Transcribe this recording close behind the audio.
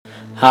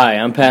Hi,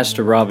 I'm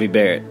Pastor Robbie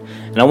Barrett,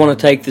 and I want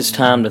to take this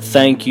time to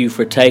thank you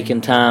for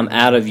taking time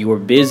out of your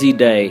busy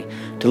day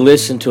to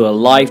listen to a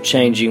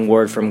life-changing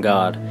word from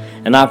God.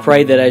 And I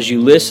pray that as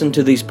you listen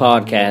to these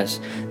podcasts,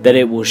 that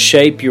it will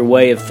shape your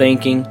way of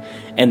thinking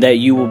and that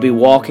you will be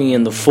walking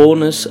in the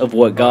fullness of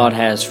what God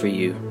has for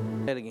you.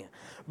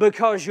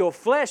 Because your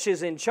flesh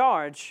is in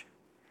charge,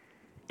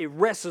 it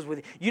wrestles with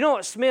you. You know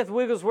what Smith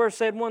Wigglesworth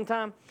said one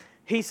time?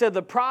 He said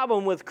the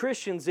problem with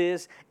Christians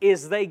is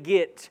they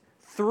get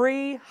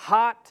 3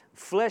 hot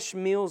flesh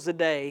meals a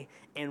day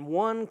and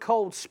 1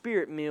 cold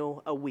spirit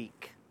meal a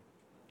week.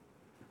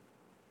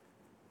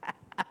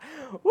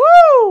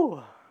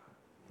 Woo!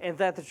 Ain't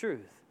that the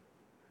truth?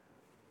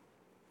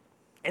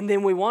 And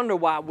then we wonder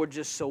why we're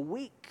just so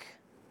weak.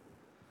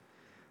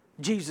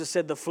 Jesus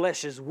said the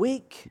flesh is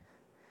weak,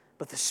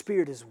 but the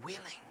spirit is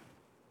willing.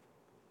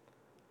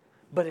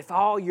 But if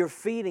all you're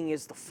feeding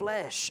is the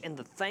flesh and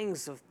the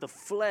things of the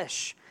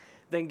flesh,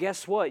 then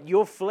guess what?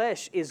 Your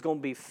flesh is going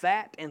to be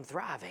fat and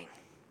thriving.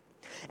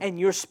 And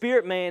your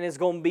spirit man is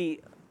going to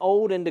be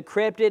old and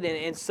decrepit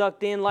and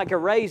sucked in like a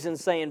raisin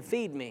saying,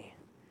 feed me.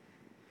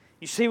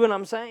 You see what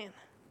I'm saying?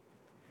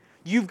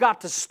 You've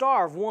got to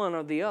starve one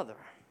or the other.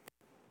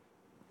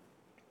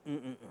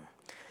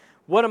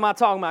 What am I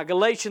talking about?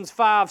 Galatians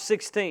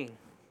 5:16.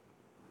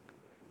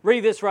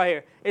 Read this right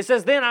here. It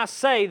says, then I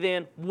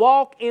say,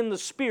 walk in the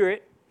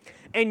Spirit,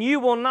 and you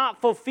will not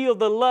fulfill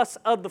the lusts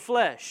of the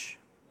flesh.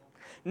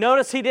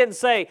 Notice he didn't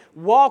say,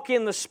 walk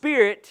in the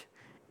Spirit,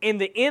 and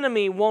the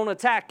enemy won't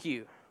attack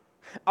you.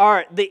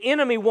 Or the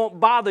enemy won't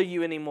bother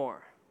you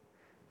anymore.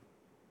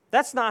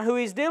 That's not who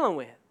he's dealing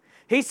with.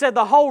 He said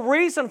the whole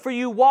reason for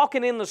you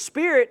walking in the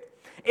Spirit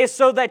is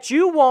so that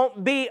you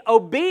won't be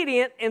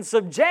obedient and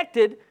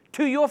subjected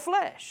to your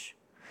flesh.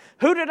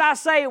 Who did I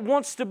say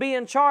wants to be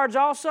in charge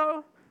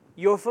also?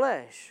 Your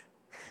flesh.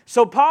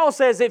 So Paul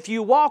says if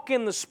you walk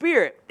in the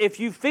Spirit, if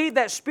you feed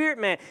that spirit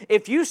man,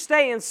 if you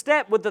stay in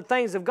step with the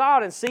things of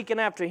God and seeking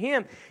after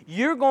Him,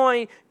 you're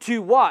going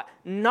to what?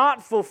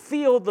 Not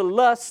fulfill the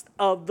lust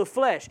of the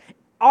flesh.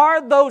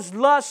 Are those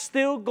lusts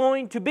still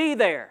going to be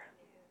there?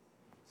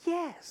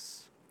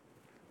 Yes.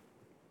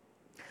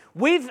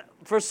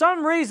 For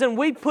some reason,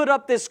 we put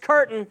up this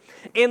curtain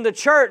in the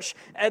church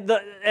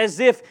as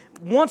if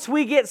once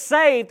we get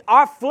saved,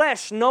 our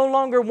flesh no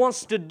longer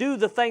wants to do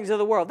the things of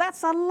the world.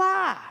 That's a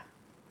lie.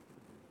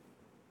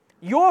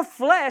 Your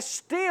flesh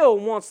still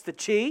wants to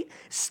cheat,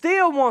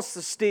 still wants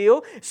to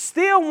steal,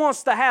 still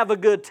wants to have a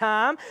good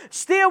time,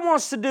 still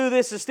wants to do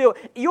this and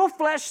your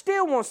flesh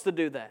still wants to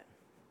do that.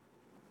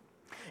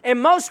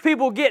 And most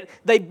people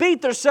they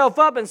beat themselves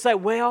up and say,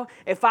 well,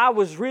 if I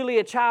was really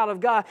a child of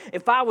God,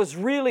 if I was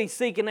really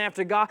seeking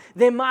after God,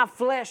 then my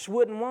flesh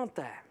wouldn't want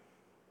that.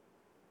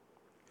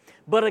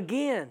 But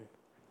again,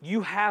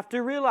 you have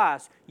to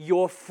realize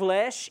your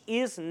flesh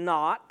is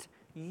not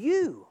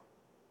you.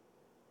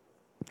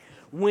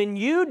 When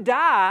you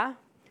die,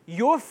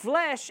 your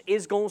flesh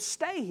is going to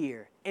stay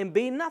here and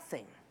be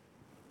nothing.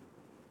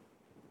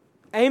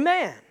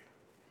 Amen.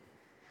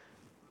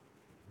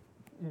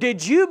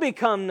 Did you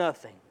become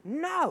nothing?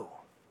 No.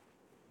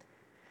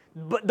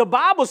 But the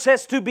Bible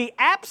says to be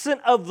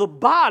absent of the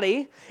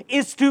body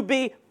is to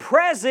be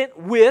present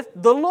with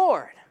the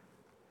Lord.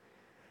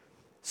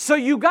 So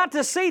you got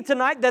to see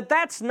tonight that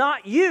that's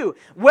not you.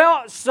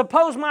 Well,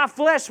 suppose my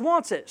flesh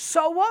wants it.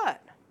 So what?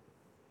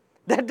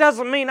 That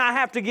doesn't mean I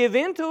have to give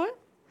in to it.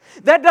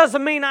 That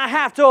doesn't mean I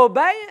have to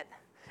obey it.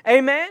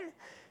 Amen?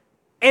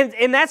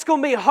 And that's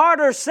going to be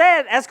harder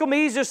said. That's going to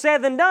be easier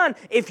said than done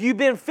if you've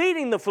been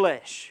feeding the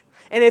flesh.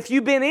 And if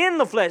you've been in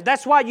the flesh.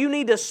 That's why you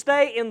need to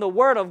stay in the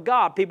Word of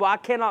God. People, I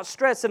cannot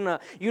stress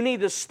enough. You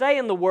need to stay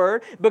in the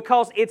Word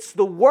because it's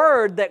the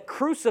Word that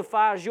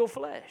crucifies your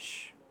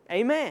flesh.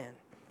 Amen.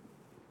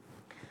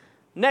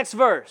 Next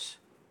verse.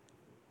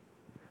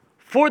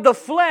 For the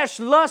flesh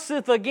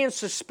lusteth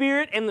against the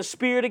Spirit, and the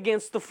Spirit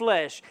against the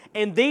flesh.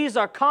 And these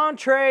are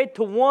contrary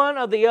to one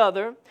or the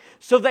other,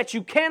 so that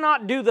you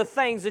cannot do the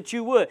things that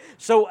you would.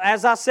 So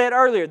as I said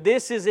earlier,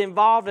 this is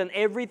involved in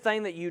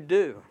everything that you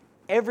do.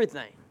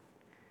 Everything.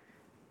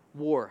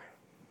 War.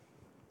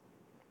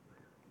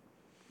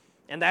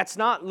 And that's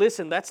not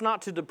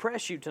to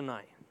depress you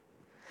tonight.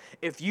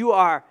 If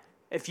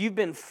you've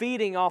been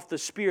feeding off the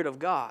Spirit of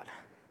God,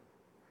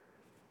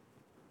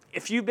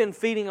 if you've been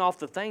feeding off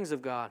the things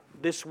of God,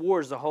 this war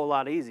is a whole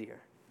lot easier.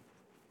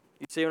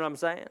 You see what I'm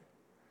saying?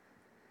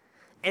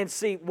 And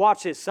see,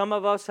 watch this. Some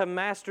of us have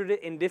mastered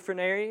it in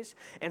different areas,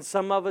 and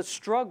some of us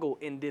struggle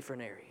in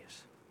different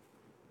areas.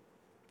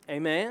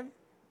 Amen?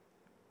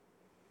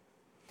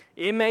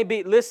 It may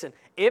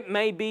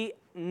be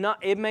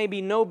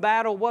no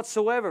battle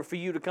whatsoever for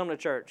you to come to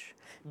church,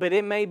 but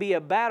it may be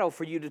a battle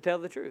for you to tell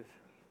the truth.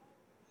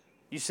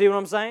 You see what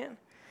I'm saying?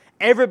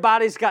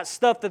 Everybody's got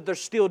stuff that they're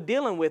still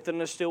dealing with and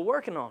they're still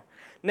working on.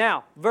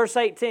 Now, verse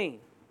 18.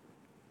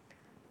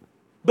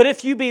 But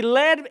if you be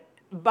led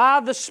by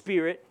the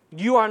Spirit,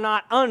 you are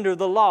not under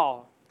the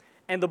law.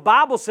 And the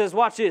Bible says,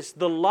 watch this,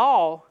 the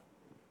law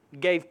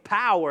gave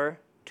power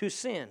to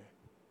sin.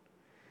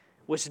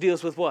 Which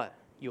deals with what?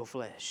 Your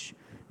flesh.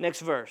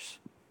 Next verse.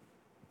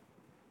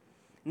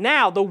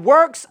 Now, the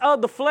works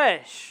of the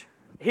flesh.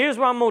 Here's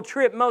where I'm going to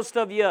trip most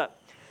of you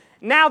up.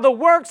 Now, the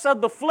works of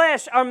the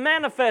flesh are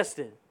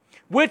manifested,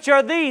 which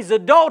are these: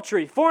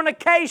 adultery,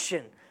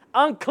 fornication,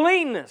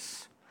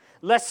 uncleanness,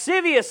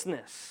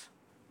 lasciviousness.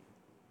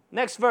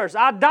 Next verse.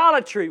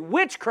 Idolatry,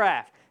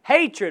 witchcraft,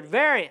 hatred,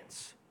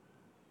 variance,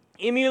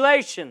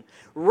 emulation,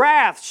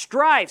 wrath,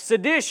 strife,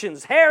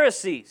 seditions,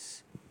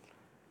 heresies,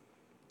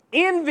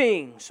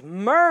 envyings,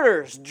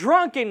 murders,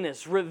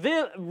 drunkenness,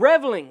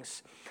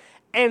 revelings,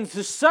 and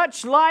to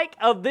such like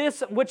of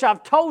this which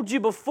I've told you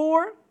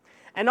before,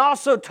 and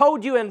also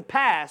told you in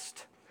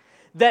past,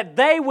 that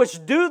they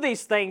which do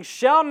these things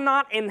shall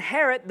not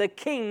inherit the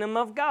kingdom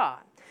of God.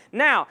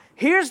 Now,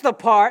 here's the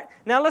part.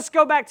 Now, let's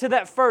go back to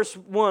that first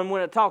one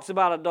when it talks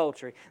about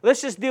adultery.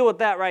 Let's just deal with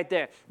that right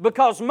there.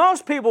 Because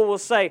most people will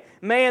say,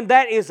 man,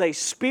 that is a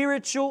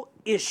spiritual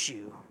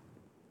issue.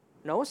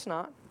 No, it's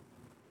not.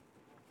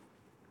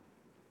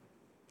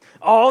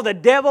 Oh, the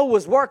devil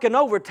was working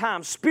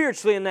overtime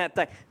spiritually in that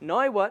thing.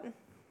 No, he wasn't.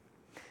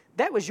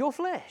 That was your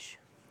flesh.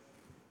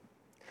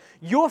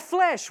 Your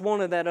flesh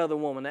wanted that other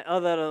woman, that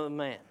other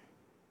man.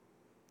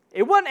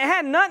 It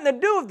had nothing to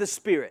do with the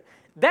Spirit.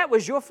 That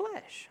was your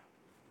flesh.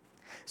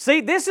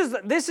 See, this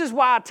is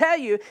why I tell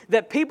you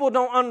that people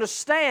don't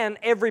understand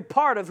every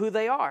part of who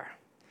they are.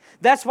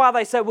 That's why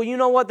they say, well, you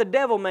know what? The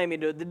devil made me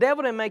do it. The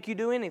devil didn't make you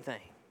do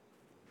anything.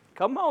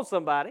 Come on,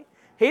 somebody.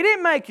 He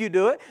didn't make you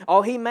do it.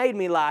 Oh, he made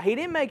me lie. He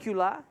didn't make you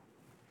lie.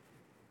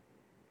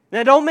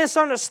 Now, don't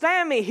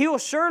misunderstand me. He'll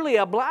surely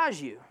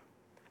oblige you.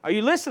 Are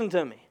you listening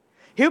to me?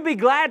 He'll be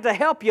glad to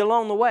help you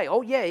along the way.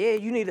 Oh, yeah,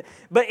 you need to.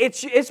 But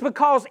it's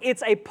because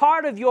it's a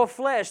part of your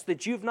flesh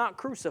that you've not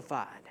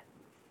crucified.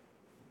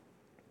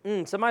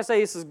 Somebody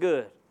say this is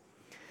good.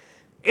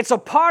 It's a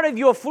part of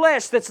your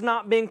flesh that's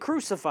not been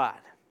crucified.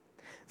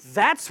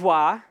 That's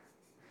why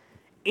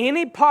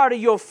any part of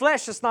your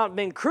flesh that's not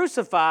been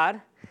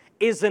crucified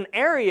is an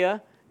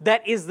area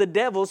that is the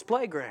devil's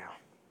playground.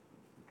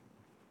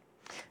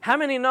 How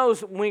many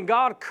knows when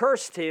God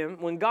cursed him,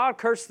 when God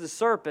cursed the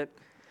serpent,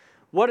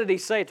 what did he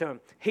say to him?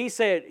 He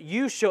said,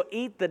 you shall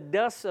eat the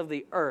dust of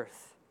the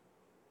earth.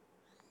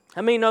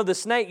 How many know the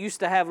snake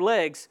used to have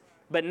legs,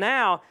 but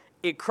now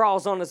it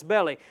crawls on its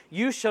belly?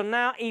 You shall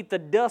now eat the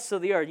dust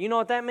of the earth. You know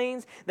what that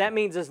means? That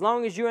means as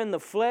long as you're in the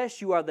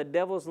flesh, you are the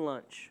devil's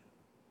lunch.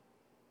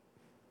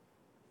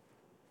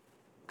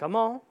 Come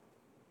on.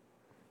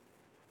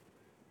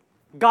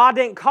 God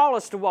didn't call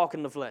us to walk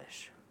in the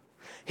flesh.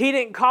 He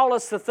didn't call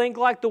us to think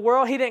like the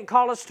world. He didn't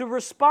call us to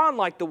respond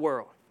like the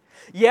world.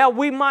 Yeah,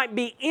 we might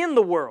be in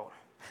the world,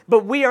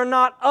 but we are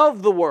not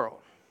of the world.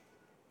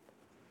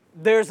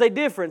 There's a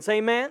difference,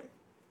 amen?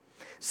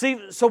 See,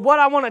 so what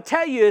I want to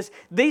tell you is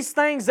these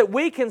things that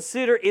we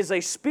consider is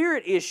a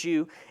spirit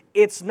issue,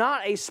 it's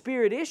not a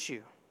spirit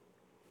issue.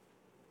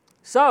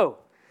 So,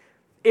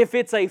 if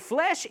it's a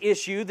flesh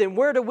issue, then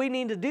where do we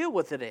need to deal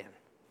with it in?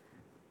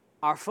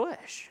 Our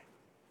flesh.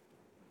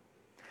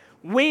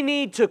 We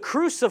need to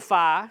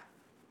crucify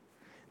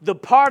the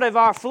part of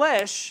our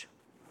flesh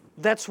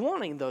that's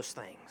wanting those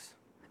things.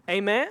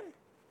 Amen?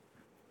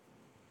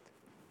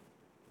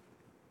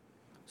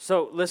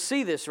 So let's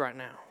see this right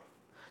now.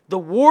 The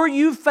war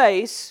you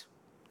face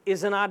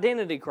is an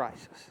identity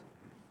crisis.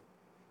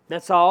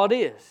 That's all it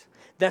is.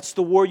 That's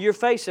the war you're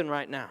facing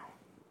right now.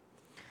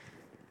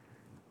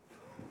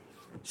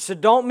 So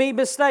don't be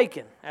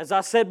mistaken. As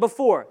I said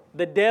before,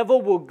 the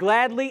devil will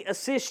gladly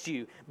assist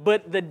you,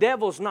 but the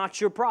devil's not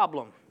your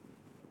problem.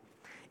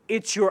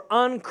 It's your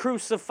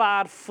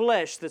uncrucified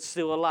flesh that's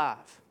still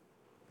alive.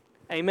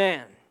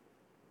 Amen.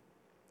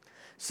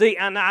 See,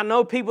 and I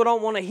know people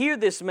don't want to hear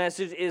this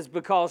message is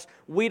because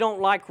we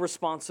don't like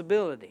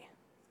responsibility.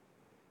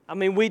 I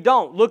mean, we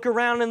don't. Look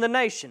around in the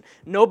nation.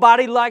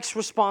 Nobody likes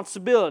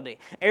responsibility.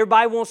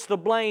 Everybody wants to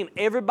blame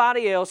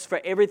everybody else for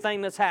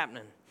everything that's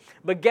happening.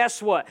 But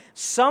guess what?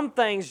 Some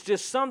things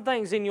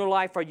in your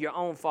life are your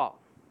own fault.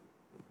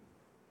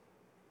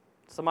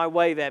 Somebody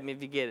wave at me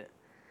if you get it.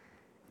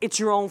 It's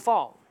your own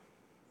fault.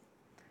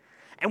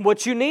 And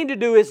what you need to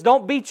do is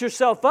don't beat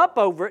yourself up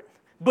over it,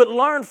 but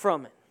learn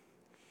from it.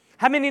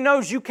 How many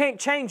knows you can't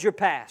change your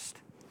past?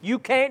 You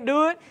can't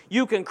do it.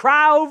 You can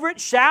cry over it,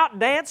 shout,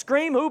 dance,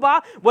 scream,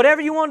 hoop-ah,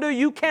 whatever you want to do.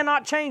 You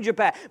cannot change your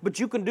past, but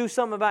you can do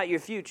something about your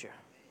future.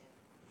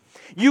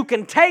 You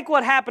can take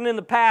what happened in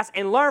the past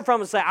and learn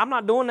from it and say, I'm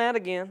not doing that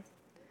again.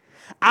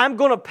 I'm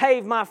going to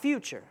pave my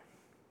future.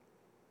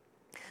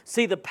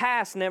 See, the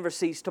past never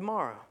sees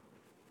tomorrow.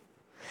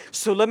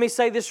 So let me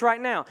say this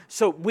right now.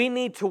 So we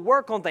need to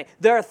work on things.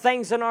 There are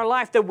things in our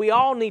life that we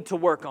all need to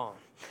work on.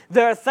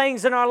 There are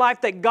things in our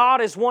life that God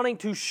is wanting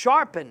to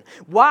sharpen.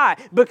 Why?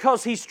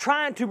 Because He's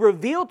trying to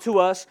reveal to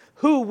us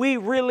who we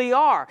really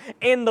are.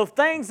 And the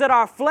things that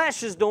our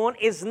flesh is doing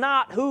is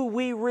not who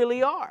we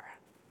really are.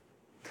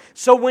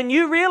 So when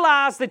you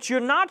realize that you're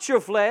not your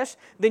flesh,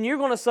 then you're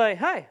going to say,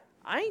 hey,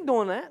 I ain't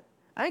doing that.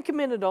 I ain't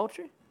committing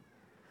adultery.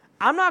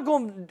 I'm not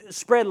going to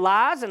spread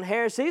lies and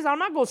heresies. I'm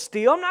not going to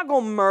steal. I'm not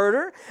going to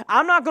murder.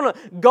 I'm not going to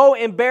go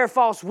and bear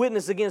false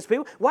witness against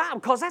people. Why?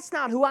 Because that's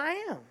not who I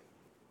am.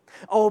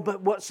 Oh,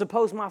 but what?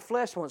 Suppose my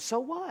flesh wants. So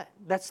what?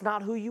 That's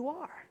not who you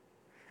are.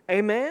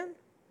 Amen?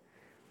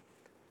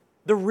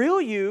 The real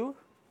you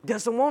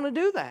doesn't want to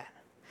do that.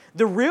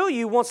 The real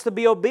you wants to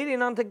be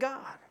obedient unto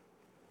God.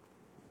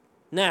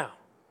 Now,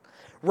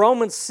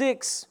 Romans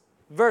 6,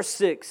 verse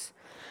 6.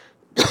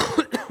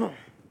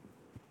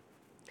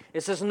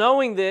 It says,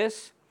 knowing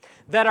this,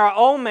 that our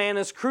old man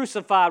is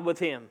crucified with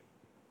him,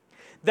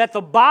 that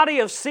the body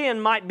of sin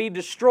might be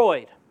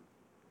destroyed,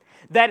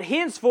 that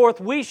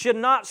henceforth we should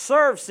not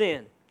serve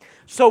sin.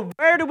 So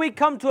where do we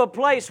come to a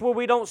place where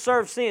we don't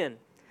serve sin?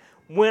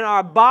 When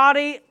our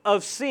body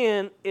of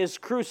sin is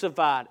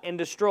crucified and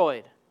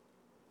destroyed.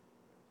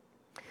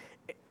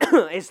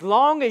 As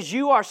long as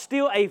you are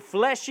still a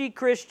fleshy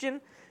Christian,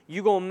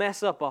 you're going to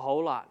mess up a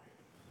whole lot.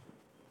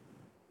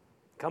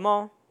 Come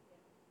on.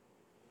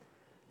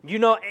 You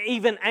know,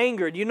 even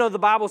anger. You know the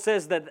Bible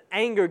says that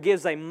anger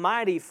gives a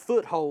mighty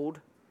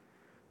foothold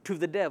to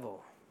the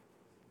devil.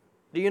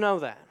 Do you know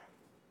that?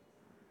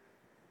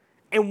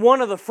 And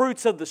one of the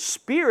fruits of the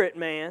Spirit,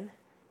 man,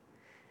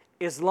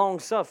 is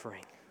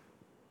long-suffering.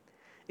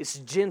 It's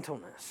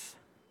gentleness.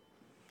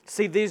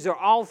 See, these are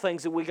all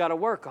things that we got to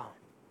work on.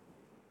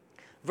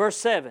 Verse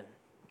 7.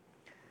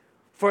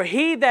 For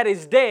he that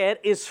is dead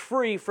is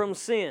free from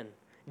sin.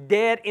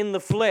 Dead in the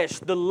flesh,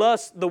 the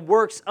lust, the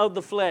works of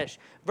the flesh.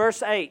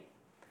 Verse 8.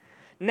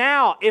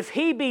 Now, if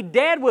he be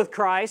dead with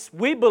Christ,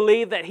 we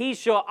believe that he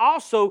shall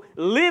also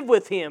live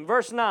with him.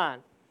 Verse 9.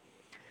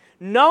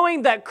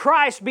 Knowing that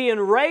Christ, being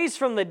raised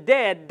from the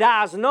dead,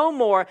 dies no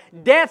more,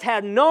 death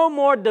had no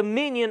more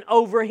dominion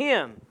over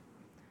him.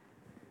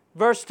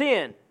 Verse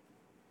 10.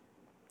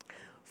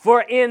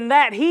 For in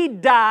that he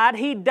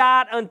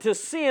died unto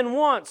sin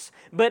once,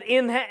 but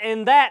in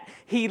that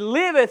he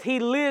liveth, he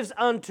lives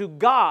unto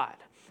God.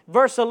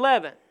 Verse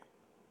 11.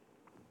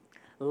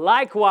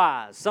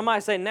 Likewise,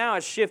 somebody say, now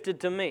it's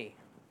shifted to me.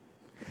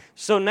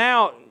 So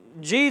now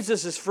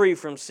Jesus is free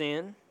from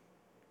sin,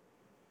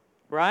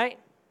 right?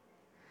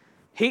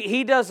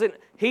 He doesn't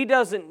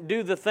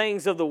do the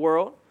things of the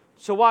world.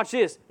 So watch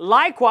this.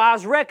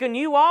 Likewise, reckon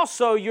you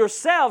also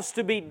yourselves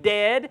to be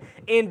dead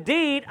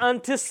indeed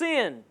unto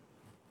sin,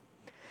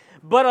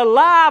 but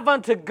alive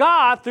unto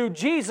God through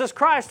Jesus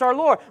Christ our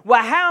Lord.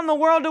 Well, how in the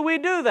world do we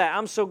do that?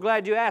 I'm so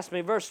glad you asked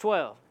me. Verse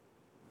 12.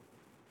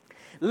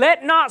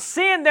 Let not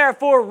sin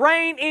therefore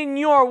reign in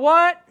your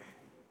what?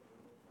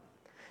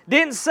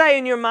 Didn't say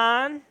in your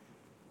mind.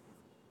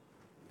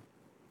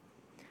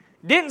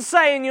 Didn't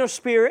say in your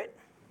spirit.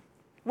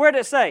 Where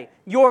did it say?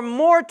 Your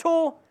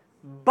mortal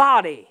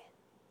body.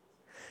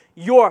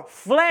 Your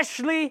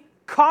fleshly,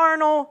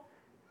 carnal,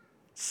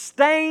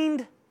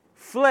 stained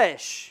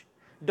flesh.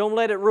 Don't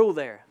let it rule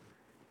there.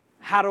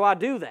 How do I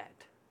do that?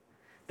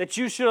 That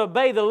you should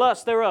obey the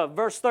lust thereof.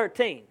 Verse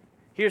 13.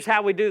 Here's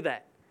how we do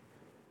that.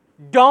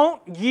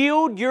 Don't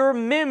yield your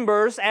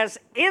members as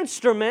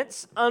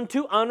instruments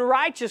unto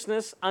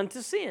unrighteousness,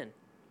 unto sin,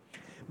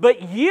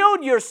 but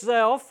yield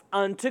yourself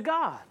unto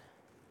God.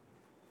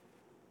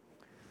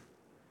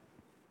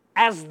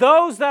 As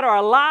those that are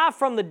alive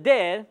from the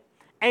dead,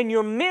 and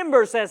your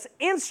members as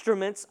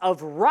instruments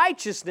of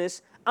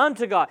righteousness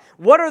unto God.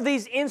 What are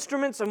these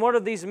instruments and what are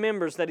these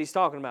members that he's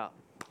talking about?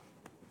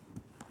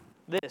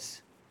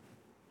 This.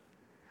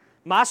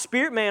 My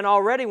spirit man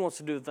already wants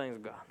to do the things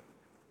of God.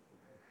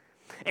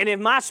 And if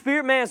my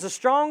spirit man is the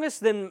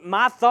strongest, then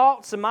my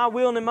thoughts and my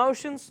will and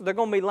emotions, they're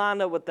going to be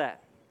lined up with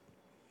that.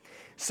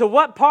 So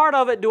what part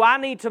of it do I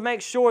need to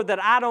make sure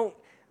that I don't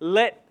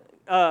let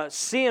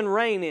sin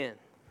reign in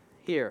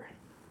here?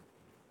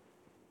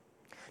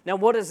 Now,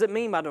 what does it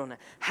mean by doing that?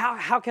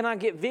 How can I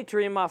get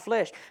victory in my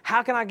flesh?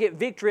 How can I get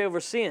victory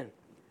over sin?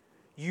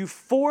 You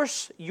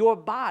force your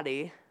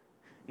body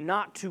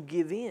not to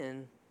give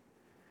in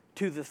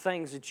to the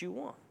things that you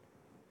want.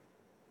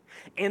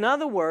 In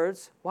other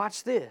words,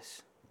 watch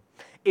this.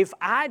 If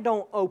I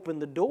don't open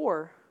the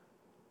door,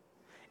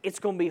 it's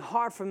going to be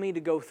hard for me to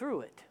go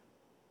through it.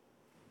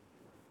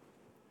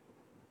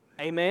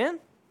 Amen?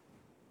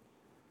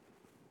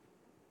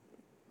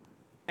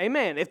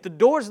 Amen. If the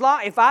door's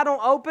locked, if I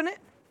don't open it,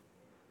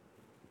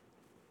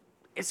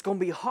 it's going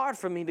to be hard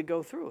for me to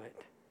go through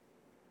it.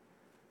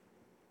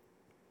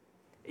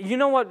 You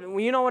know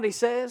what he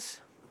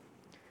says?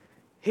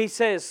 He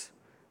says,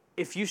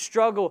 if you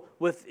struggle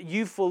with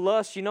youthful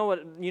lust, you know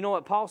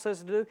what Paul says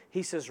to do?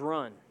 He says,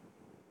 run.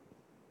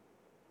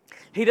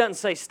 He doesn't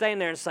say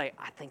stand there and say,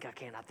 I think I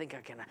can.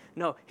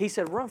 No, he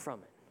said run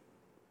from it.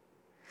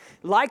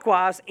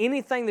 Likewise,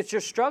 anything that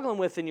you're struggling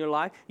with in your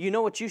life, you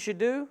know what you should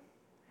do?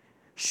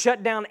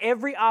 Shut down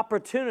every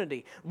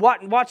opportunity.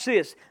 Watch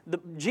this.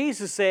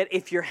 Jesus said,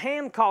 if your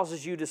hand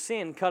causes you to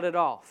sin, cut it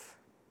off.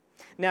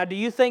 Now, do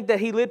you think that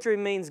he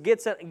literally means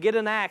get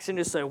an axe and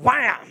just say,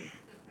 wham?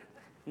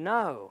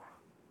 No.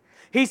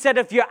 He said,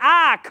 if your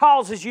eye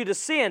causes you to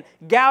sin,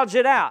 gouge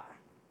it out.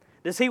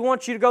 Does he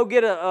want you to go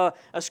get a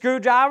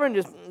screwdriver and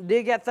just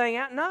dig that thing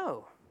out?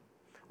 No.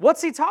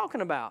 What's he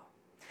talking about?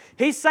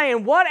 He's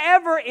saying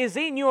whatever is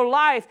in your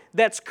life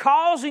that's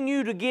causing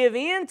you to give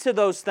in to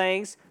those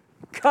things,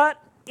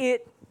 cut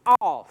it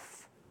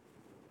off.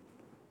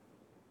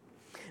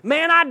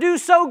 Man, I do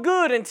so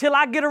good until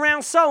I get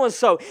around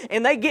so-and-so,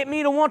 and they get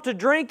me to want to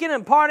drink it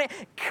and party.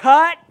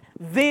 Cut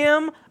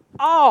them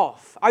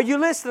off. Are you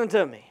listening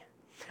to me?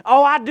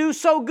 Oh, I do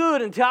so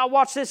good until I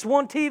watch this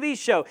one TV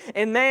show,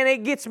 and man,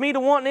 it gets me to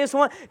wanting this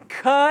one.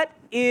 Cut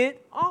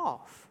it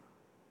off.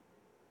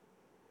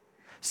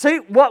 See,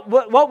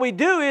 what we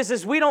do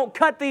is we don't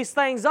cut these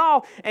things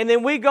off, and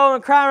then we go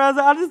and cry around.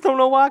 I just don't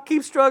know why I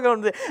keep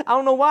struggling with it. I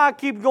don't know why I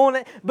keep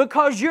going.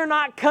 Because you're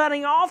not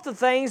cutting off the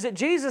things that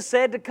Jesus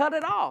said to cut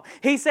it off.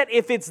 He said,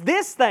 if it's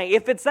this thing,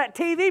 if it's that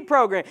TV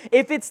program,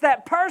 if it's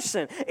that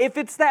person, if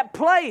it's that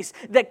place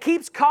that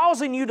keeps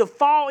causing you to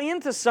fall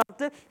into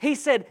something, He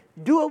said,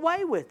 do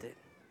away with it.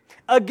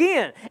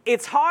 Again,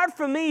 it's hard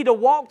for me to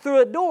walk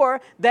through a door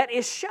that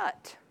is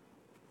shut.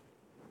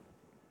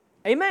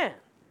 Amen.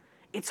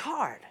 It's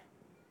hard.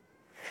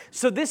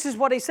 So this is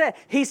what He said.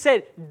 He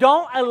said,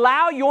 don't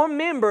allow your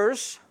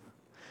members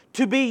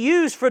to be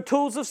used for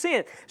tools of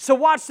sin. So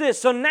watch this.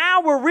 So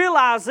now we're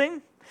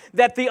realizing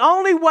that the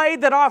only way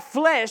that our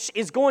flesh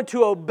is going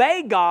to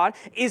obey God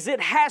is it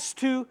has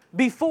to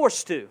be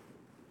forced to.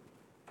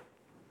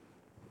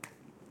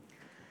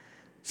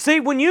 See,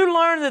 when you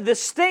learn the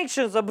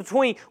distinctions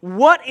between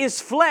what is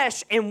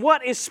flesh and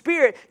what is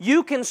spirit,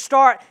 you can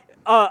start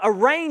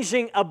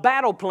arranging a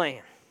battle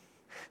plan.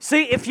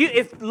 See,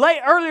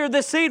 earlier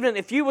this evening,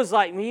 if you was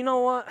like, you know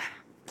what?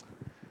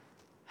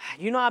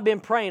 I've been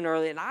praying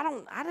earlier, and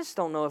I just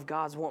don't know if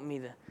God's wanting me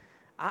to.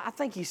 I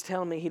think He's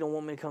telling me He don't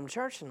want me to come to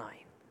church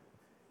tonight.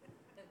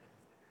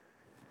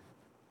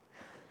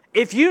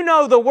 If you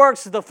know the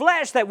works of the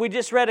flesh that we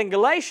just read in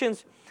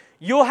Galatians,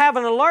 you'll have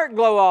an alert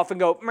glow off and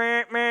go,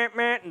 meh, meh,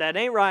 meh. That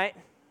ain't right.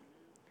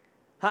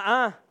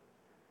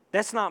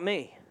 That's not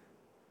me.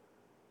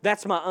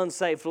 That's my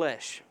unsaved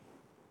flesh.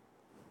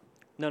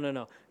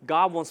 No.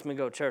 God wants me to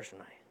go to church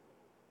tonight.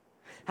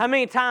 How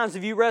many times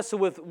have you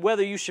wrestled with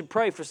whether you should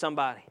pray for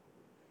somebody?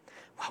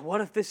 Well,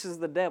 what if this is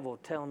the devil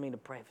telling me to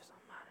pray for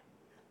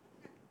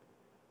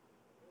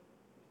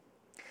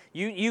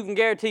somebody? You can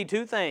guarantee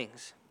two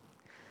things.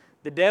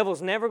 The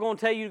devil's never going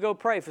to tell you to go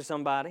pray for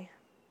somebody,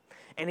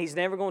 and he's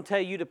never going to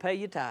tell you to pay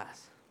your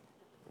tithes.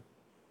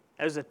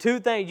 Those are two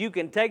things you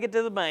can take it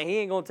to the bank. He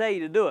ain't going to tell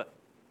you to do it.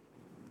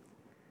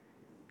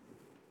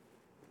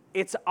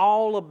 It's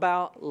all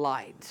about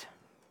light.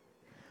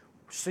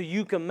 So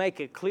you can make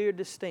a clear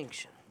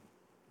distinction.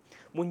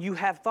 When you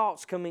have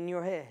thoughts come in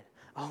your head,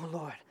 oh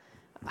Lord,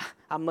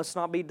 I must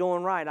not be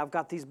doing right. I've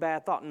got these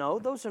bad thoughts. No,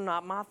 those are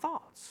not my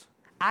thoughts.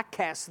 I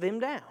cast them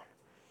down.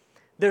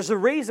 There's a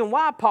reason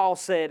why Paul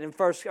said in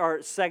 2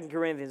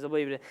 Corinthians, I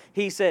believe it is,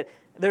 he said,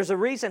 there's a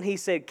reason he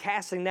said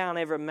casting down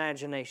every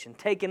imagination,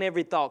 taking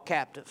every thought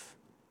captive.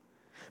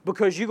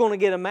 Because you're going to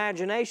get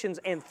imaginations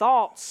and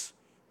thoughts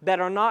that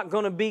are not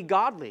going to be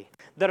godly,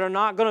 that are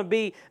not going to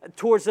be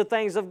towards the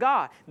things of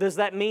God. Does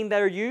that mean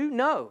they're you?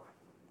 No.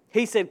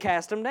 He said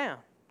cast them down.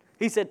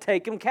 He said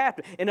take them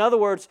captive. In other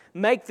words,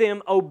 make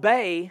them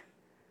obey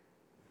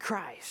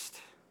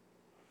Christ.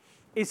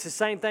 It's the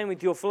same thing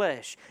with your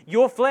flesh.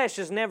 Your flesh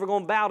is never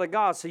going to bow to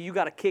God, so you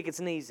got to kick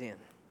its knees in.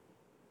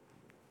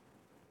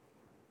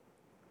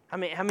 How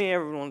many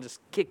ever want to just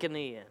kick a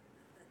knee in?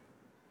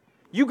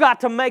 You got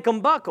to make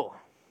them buckle.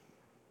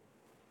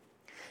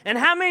 And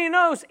how many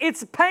knows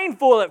it's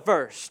painful at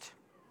first?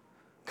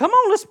 Come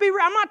on, let's be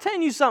real. I'm not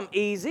telling you something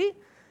easy.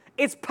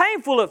 It's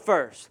painful at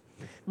first.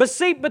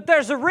 But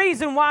there's a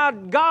reason why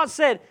God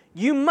said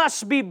you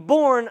must be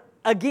born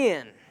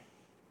again.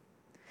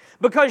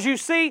 Because you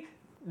see,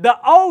 the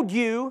old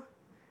you,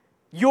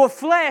 your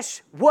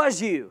flesh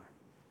was you.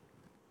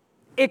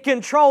 It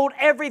controlled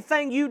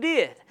everything you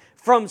did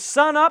from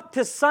sun up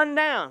to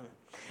sundown.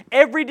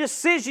 Every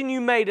decision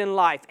you made in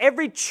life,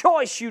 every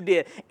choice you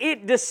did,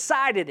 it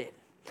decided it.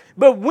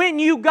 But when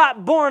you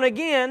got born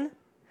again,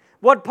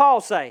 what did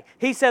Paul say?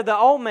 He said the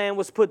old man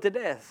was put to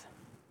death.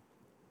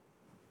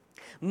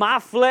 My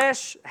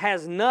flesh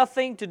has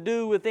nothing to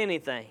do with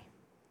anything.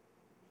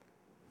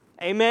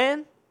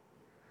 Amen?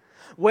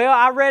 Well,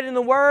 I read in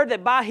the Word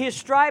that by His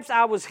stripes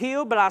I was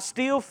healed, but I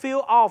still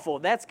feel awful.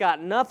 That's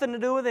got nothing to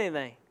do with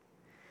anything.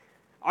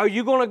 Are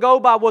you going to go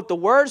by what the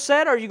Word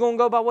said, or are you going to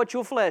go by what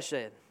your flesh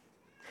said?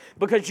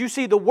 Because you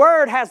see, the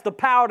Word has the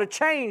power to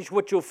change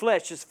what your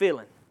flesh is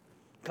feeling.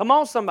 Come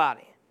on,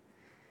 somebody.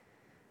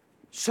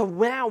 So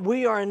now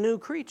we are a new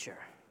creature,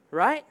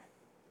 right?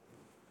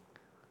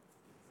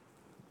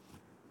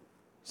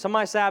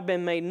 Somebody say, I've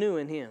been made new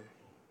in Him.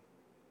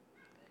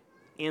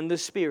 In the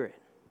Spirit.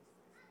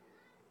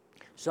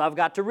 So I've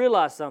got to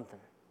realize something.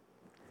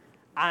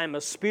 I am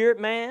a spirit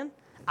man.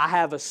 I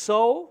have a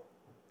soul.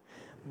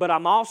 But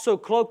I'm also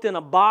cloaked in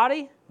a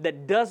body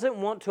that doesn't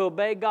want to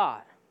obey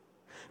God.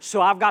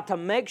 So I've got to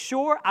make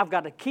sure, I've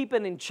got to keep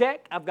it in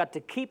check. I've got to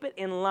keep it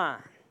in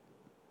line.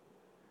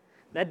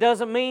 That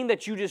doesn't mean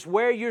that you just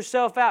wear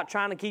yourself out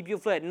trying to keep your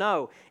flesh.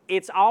 No,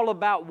 it's all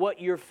about what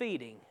you're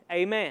feeding.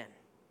 Amen.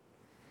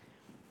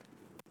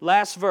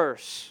 Last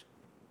verse.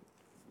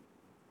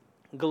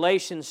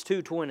 Galatians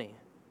 2:20.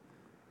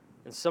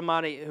 And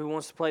somebody who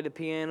wants to play the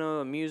piano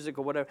or music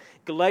or whatever.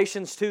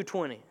 Galatians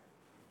 2:20.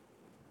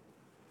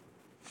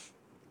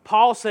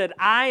 Paul said,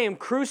 I am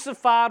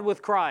crucified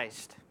with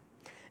Christ.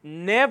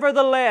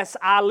 Nevertheless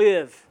I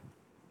live.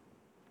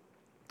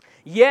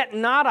 Yet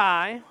not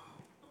I,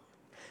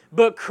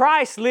 but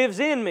Christ lives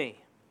in me.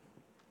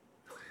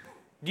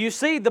 Do you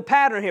see the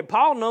pattern here?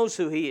 Paul knows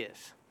who he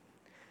is.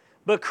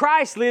 But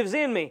Christ lives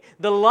in me.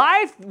 The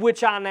life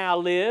which I now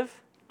live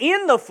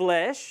in the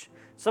flesh.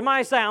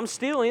 Somebody say, I'm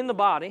still in the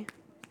body.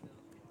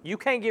 You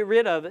can't get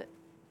rid of it.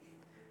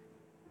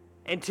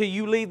 Until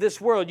you leave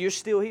this world, you're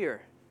still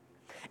here.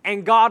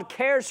 And God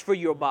cares for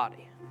your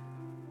body.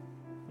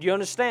 Do you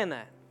understand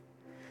that?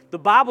 The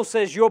Bible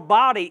says your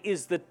body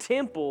is the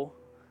temple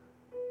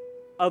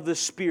of the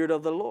Spirit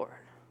of the Lord.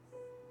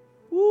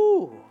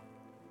 Woo!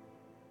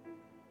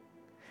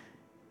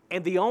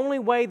 And the only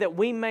way that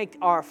we make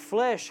our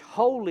flesh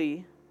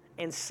holy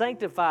and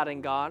sanctified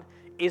in God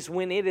is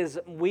when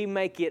we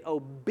make it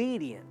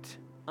obedient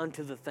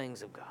unto the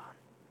things of God.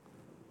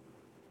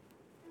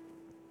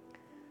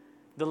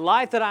 The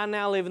life that I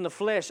now live in the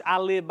flesh, I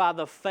live by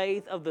the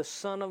faith of the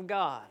Son of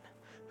God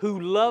who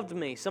loved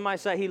me. Somebody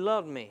say, He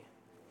loved me.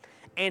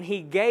 And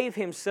He gave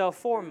Himself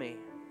for me.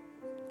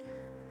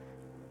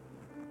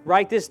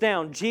 Write this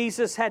down.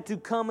 Jesus had to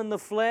come in the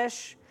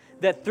flesh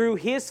that through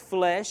His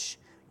flesh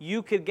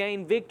you could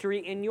gain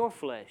victory in your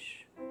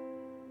flesh.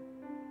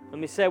 Let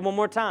me say it one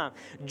more time.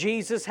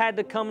 Jesus had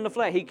to come in the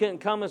flesh. He couldn't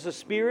come as a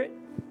spirit.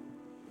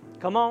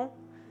 Come on.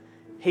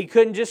 He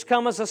couldn't just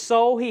come as a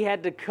soul. He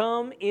had to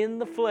come in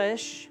the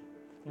flesh.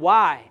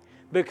 Why?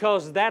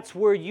 Because that's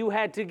where you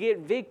had to get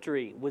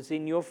victory, was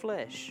in your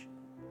flesh.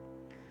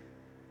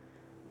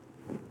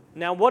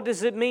 Now, what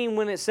does it mean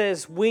when it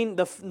says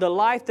the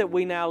life that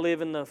we now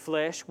live in the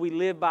flesh, we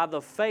live by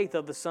the faith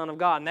of the Son of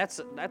God? And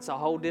that's a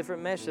whole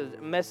different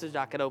message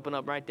I could open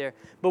up right there.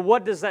 But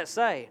what does that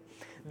say?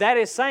 That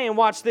is saying,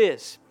 watch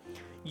this.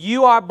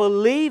 You are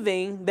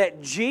believing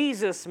that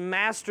Jesus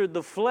mastered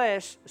the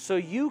flesh so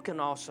you can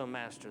also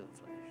master the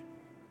flesh.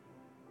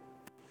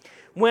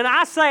 When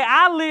I say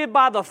I live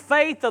by the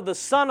faith of the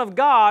Son of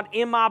God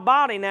in my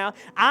body now,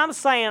 I'm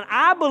saying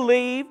I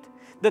believed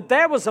that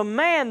there was a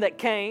man that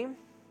came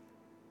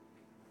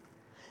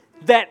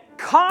that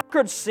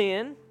conquered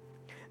sin,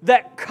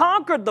 that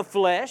conquered the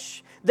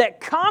flesh, that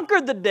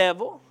conquered the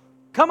devil,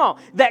 come on,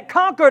 that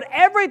conquered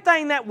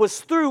everything that was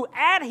through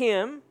at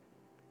Him.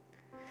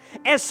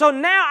 And so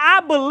now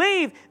I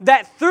believe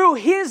that through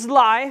His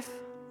life,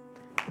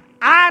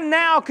 I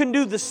now can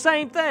do the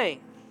same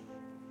thing.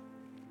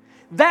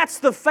 That's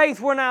the faith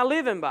we're now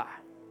living by.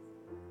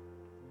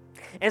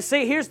 And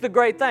see, here's the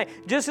great thing.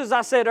 Just as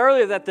I said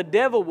earlier that the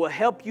devil will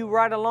help you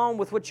right along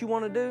with what you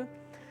want to do,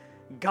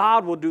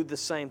 God will do the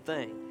same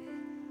thing.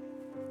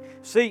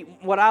 See,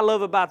 what I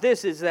love about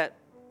this is that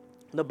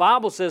the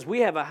Bible says we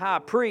have a high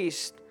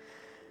priest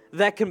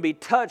that can be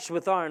touched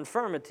with our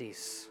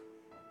infirmities.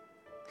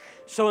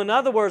 So in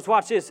other words,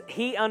 watch this.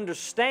 He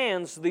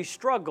understands the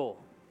struggle.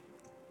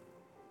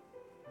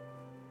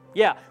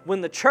 Yeah,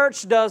 when the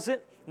church does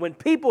it, when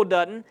people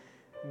doesn't,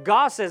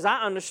 God says,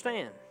 I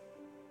understand.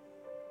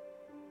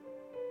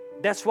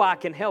 That's why I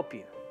can help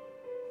you.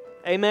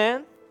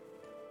 Amen?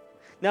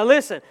 Now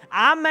listen,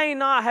 I may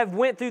not have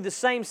went through the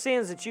same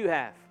sins that you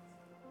have.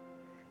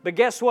 But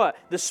guess what?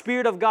 The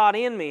Spirit of God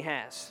in me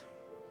has.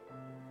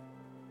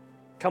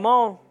 Come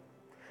on.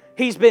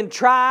 He's been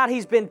tried.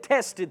 He's been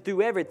tested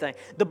through everything.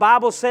 The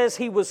Bible says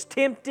He was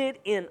tempted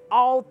in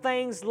all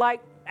things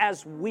like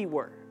as we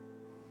were.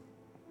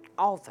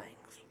 All things.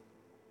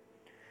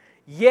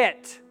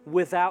 Yet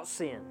without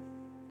sin.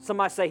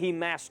 Somebody say He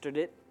mastered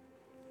it.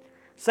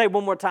 Say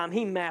one more time,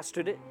 He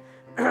mastered it.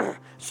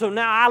 So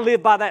now I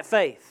live by that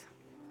faith.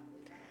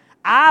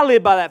 I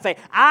live by that faith.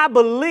 I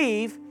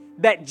believe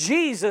that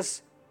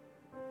Jesus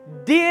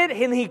did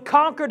and He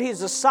conquered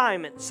His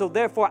assignment, so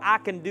therefore I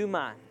can do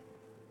mine.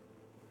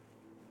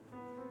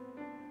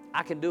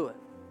 I can do it.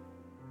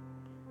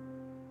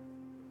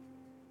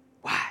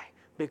 Why?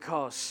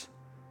 Because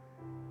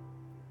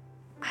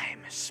I am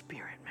a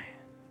spirit man.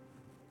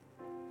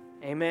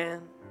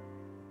 Amen?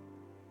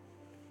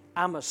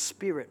 I'm a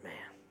spirit man.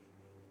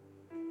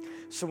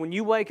 So when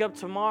you wake up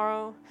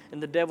tomorrow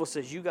and the devil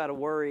says, you got to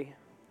worry,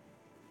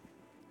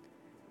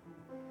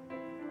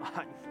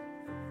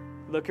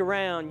 look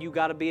around, you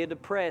got to be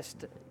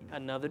depressed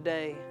another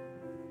day.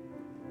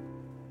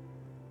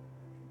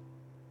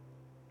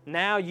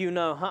 Now you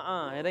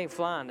know, it ain't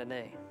flying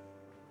today.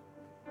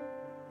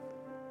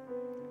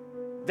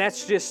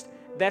 That's just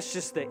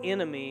the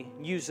enemy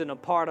using a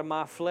part of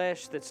my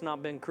flesh that's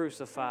not been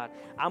crucified.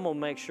 I'm going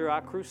to make sure I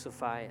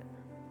crucify it.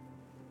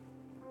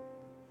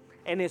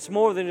 And it's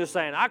more than just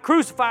saying, I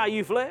crucify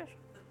you, flesh.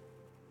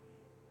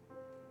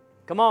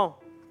 Come on.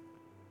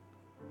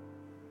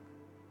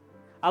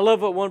 I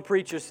love what one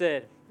preacher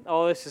said.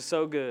 Oh, this is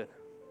so good.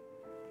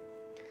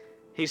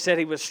 He said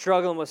he was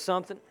struggling with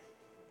something.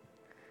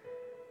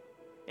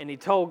 And he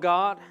told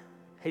God,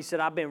 he said,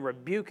 I've been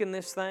rebuking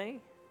this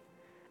thing.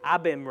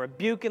 I've been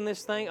rebuking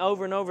this thing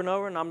over and over and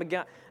over, and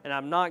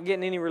I'm not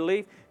getting any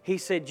relief. He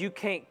said, you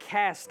can't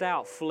cast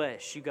out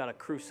flesh. You got to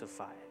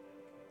crucify it.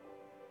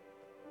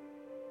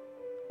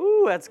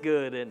 Ooh, that's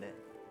good, isn't it?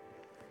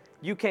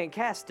 You can't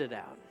cast it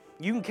out.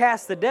 You can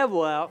cast the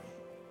devil out,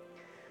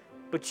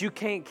 but you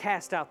can't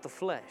cast out the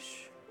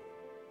flesh.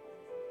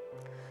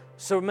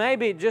 So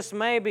maybe, just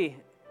maybe,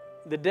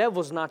 the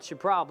devil's not your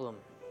problem.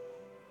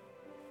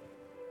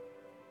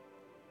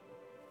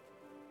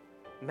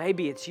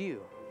 Maybe it's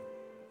you.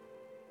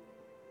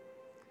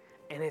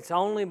 And it's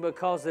only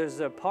because there's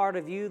a part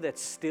of you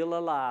that's still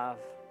alive.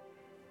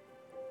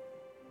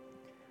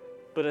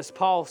 But as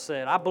Paul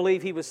said, I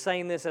believe he was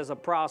saying this as a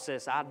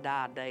process. I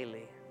die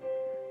daily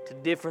to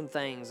different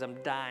things. I'm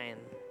dying.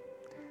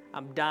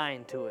 I'm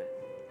dying to it.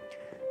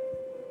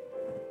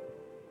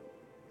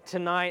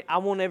 Tonight, I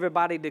want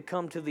everybody to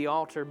come to the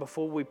altar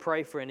before we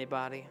pray for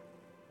anybody.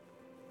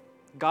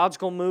 God's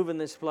going to move in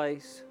this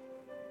place.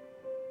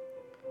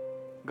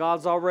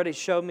 God's already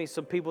showed me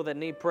some people that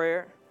need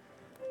prayer.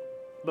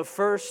 But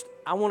first,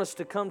 I want us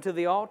to come to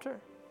the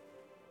altar.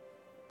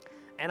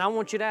 And I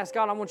want you to ask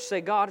God, I want you to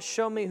say, God,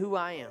 show me who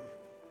I am.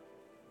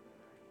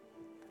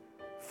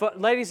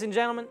 Ladies and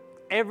gentlemen,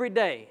 every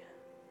day,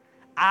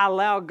 I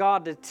allow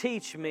God to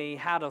teach me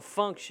how to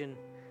function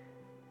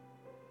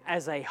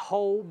as a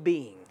whole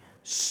being,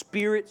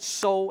 spirit,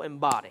 soul, and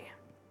body.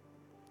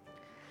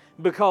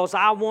 Because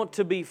I want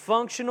to be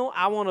functional.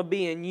 I want to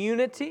be in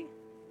unity.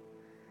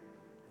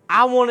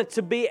 I want it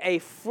to be a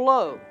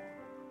flow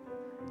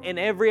in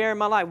every area of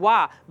my life.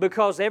 Why?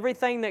 Because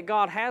everything that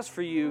God has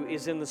for you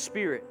is in the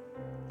spirit.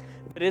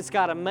 But it's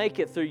got to make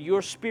it through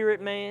your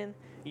spirit, man,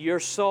 your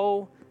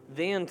soul,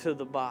 then to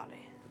the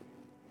body.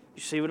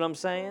 You see what I'm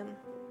saying?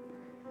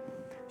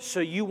 So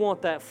you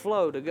want that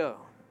flow to go.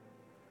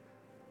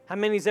 How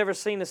many's ever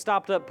seen a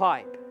stopped up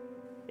pipe?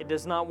 It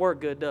does not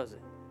work good, does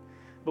it?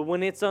 But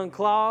when it's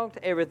unclogged,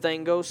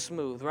 everything goes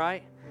smooth,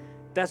 right?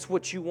 That's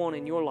what you want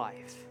in your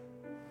life.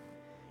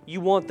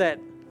 You want that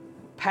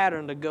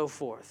pattern to go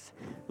forth.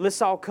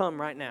 Let's all come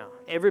right now.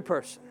 Every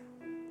person.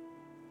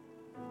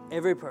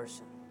 Every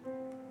person.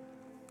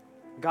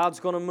 God's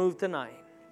going to move tonight.